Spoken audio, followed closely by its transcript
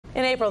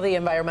In April, the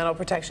Environmental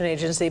Protection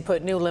Agency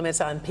put new limits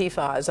on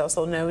PFAS,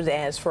 also known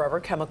as forever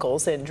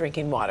chemicals, in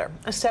drinking water,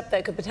 a step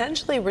that could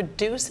potentially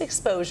reduce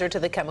exposure to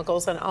the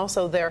chemicals and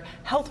also their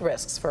health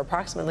risks for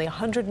approximately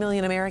 100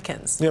 million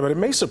Americans. Yeah, but it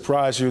may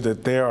surprise you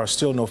that there are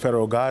still no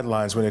federal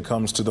guidelines when it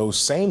comes to those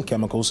same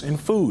chemicals in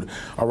food.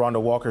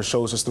 Rhonda Walker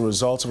shows us the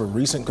results of a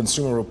recent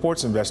Consumer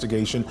Reports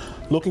investigation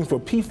looking for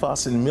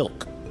PFAS in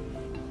milk.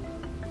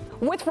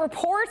 With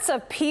reports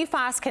of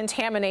PFAS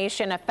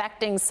contamination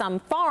affecting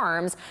some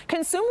farms,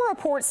 Consumer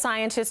Reports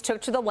scientists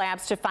took to the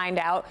labs to find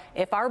out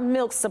if our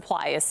milk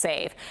supply is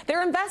safe.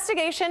 Their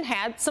investigation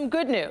had some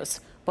good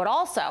news, but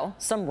also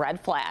some red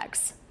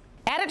flags.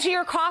 Add it to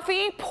your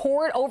coffee,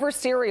 pour it over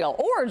cereal,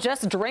 or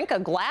just drink a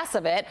glass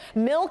of it.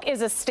 Milk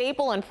is a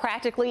staple in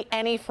practically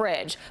any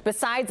fridge.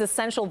 Besides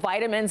essential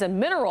vitamins and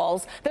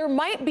minerals, there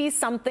might be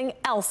something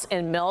else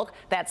in milk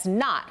that's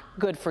not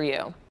good for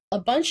you. A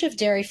bunch of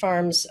dairy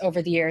farms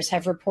over the years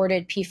have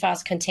reported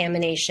PFAS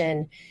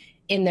contamination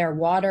in their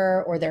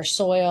water or their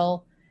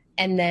soil,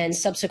 and then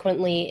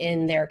subsequently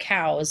in their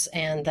cows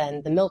and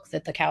then the milk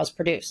that the cows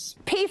produce.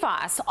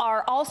 PFAS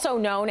are also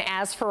known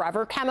as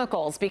forever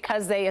chemicals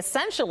because they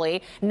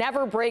essentially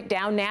never break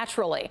down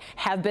naturally,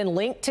 have been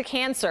linked to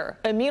cancer,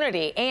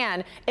 immunity,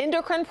 and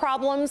endocrine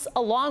problems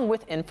along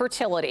with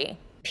infertility.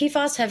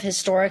 PFAS have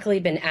historically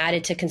been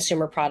added to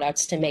consumer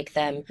products to make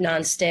them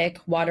nonstick,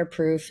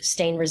 waterproof,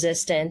 stain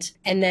resistant.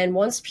 And then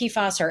once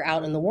PFAS are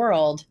out in the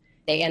world,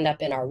 they end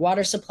up in our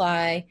water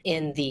supply,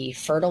 in the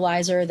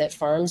fertilizer that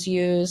farms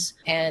use,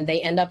 and they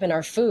end up in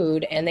our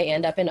food, and they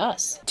end up in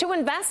us. To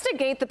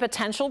investigate the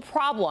potential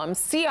problem,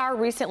 CR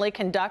recently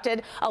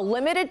conducted a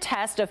limited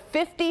test of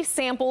 50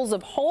 samples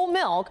of whole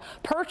milk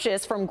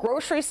purchased from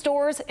grocery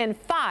stores in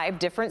 5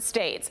 different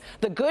states.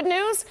 The good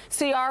news,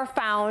 CR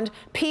found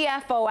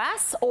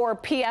PFOS or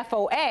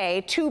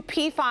PFOA, 2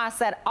 PFAS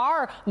that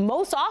are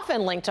most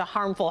often linked to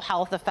harmful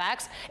health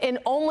effects, in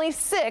only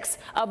 6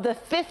 of the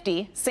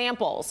 50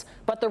 samples.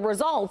 But the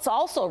results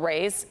also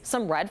raise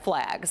some red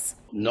flags.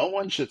 No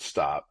one should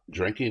stop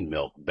drinking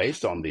milk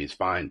based on these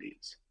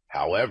findings.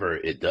 However,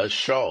 it does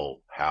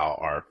show how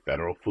our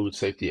federal food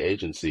safety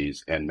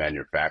agencies and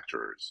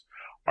manufacturers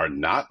are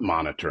not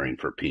monitoring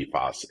for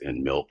PFAS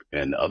in milk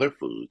and other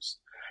foods,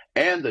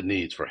 and the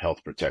needs for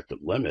health protective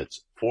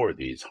limits for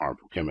these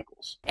harmful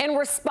chemicals. In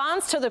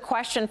response to the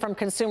question from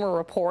Consumer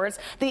Reports,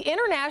 the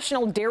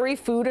International Dairy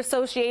Food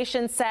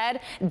Association said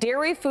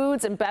dairy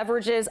foods and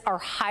beverages are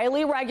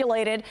highly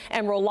regulated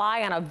and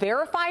rely on a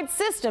verified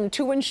system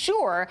to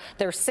ensure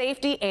their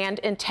safety and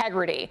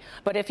integrity.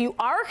 But if you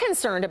are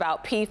concerned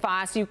about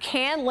PFAS, you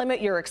can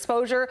limit your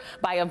exposure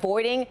by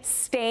avoiding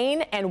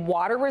stain and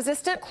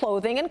water-resistant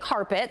clothing and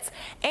carpets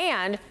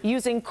and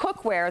using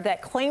cookware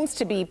that claims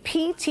to be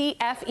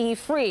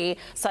PTFE-free,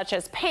 such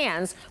as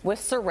pans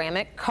with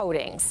ceramic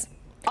coatings.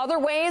 Other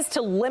ways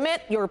to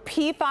limit your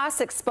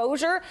PFAS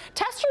exposure: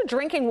 test your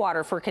drinking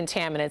water for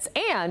contaminants,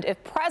 and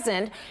if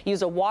present,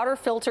 use a water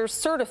filter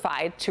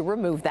certified to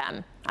remove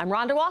them. I'm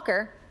Rhonda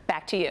Walker.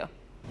 Back to you.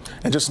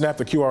 And just snap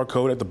the QR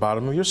code at the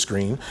bottom of your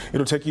screen.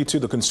 It'll take you to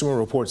the Consumer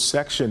Reports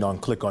section on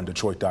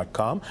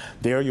clickondetroit.com.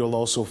 There you'll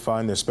also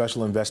find their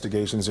special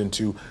investigations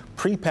into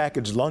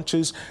prepackaged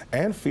lunches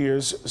and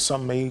fears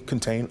some may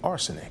contain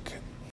arsenic.